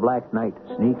whatever of the black night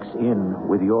sneaks in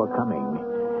with your coming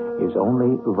is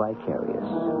only vicarious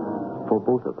for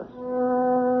both of us.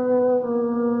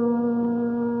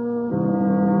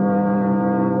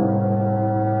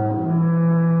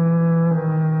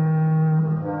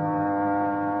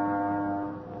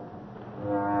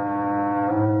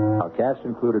 Cast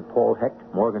included Paul Hecht,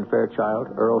 Morgan Fairchild,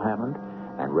 Earl Hammond,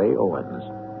 and Ray Owens.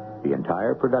 The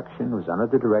entire production was under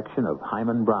the direction of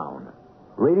Hyman Brown.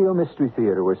 Radio Mystery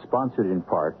Theater was sponsored in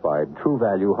part by True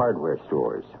Value hardware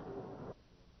stores.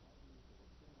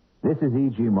 This is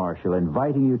E.G. Marshall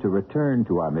inviting you to return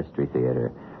to our Mystery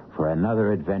Theater for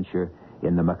another adventure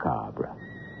in the macabre.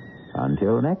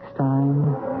 Until next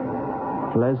time,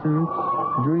 pleasant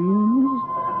dreams.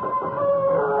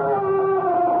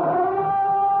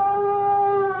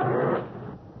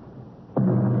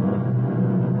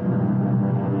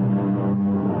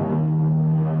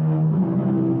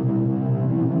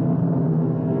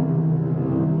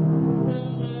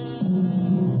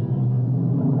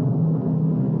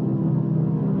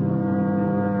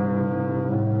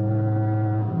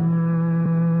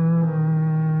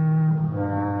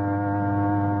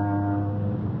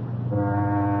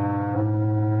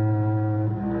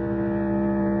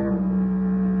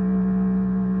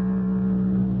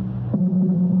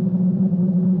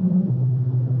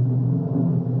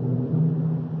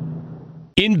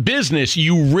 In business,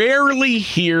 you rarely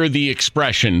hear the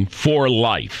expression for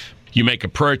life. You make a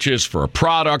purchase for a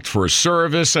product, for a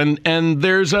service, and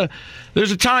there's a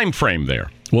time frame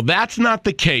there. Well, that's not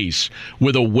the case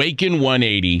with Awaken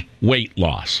 180 weight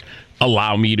loss.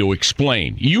 Allow me to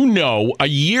explain. You know, a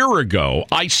year ago,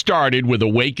 I started with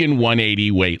Awaken 180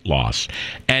 weight loss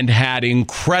and had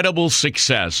incredible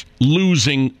success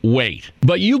losing weight.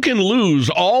 But you can lose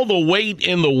all the weight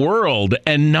in the world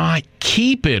and not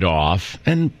keep it off.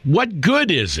 And what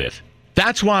good is it?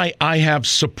 That's why I have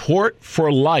support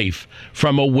for life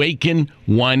from Awaken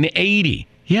 180.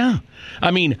 Yeah. I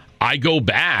mean, I go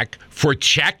back for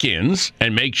check-ins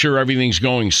and make sure everything's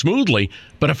going smoothly.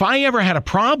 But if I ever had a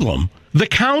problem, the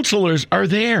counselors are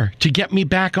there to get me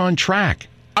back on track.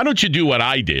 Why don't you do what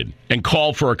I did and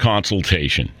call for a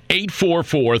consultation?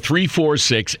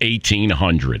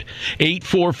 844-346-1800.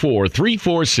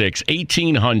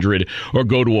 844-346-1800 or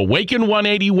go to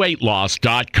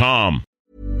awaken180weightloss.com.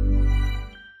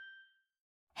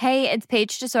 Hey, it's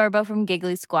Paige DeSorbo from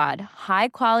Giggly Squad. High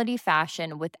quality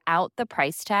fashion without the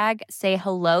price tag. Say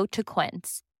hello to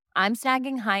Quince. I'm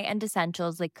snagging high-end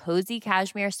essentials like cozy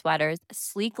cashmere sweaters,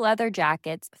 sleek leather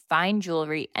jackets, fine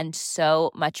jewelry, and so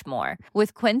much more.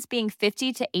 With Quince being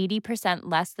 50 to 80%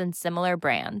 less than similar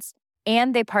brands.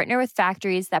 And they partner with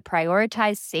factories that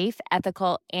prioritize safe,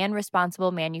 ethical, and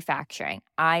responsible manufacturing.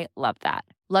 I love that.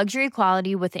 Luxury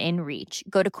quality within reach.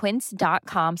 Go to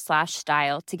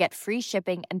quince.com/style to get free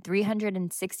shipping and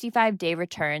 365-day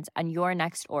returns on your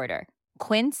next order.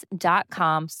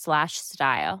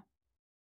 Quince.com/style.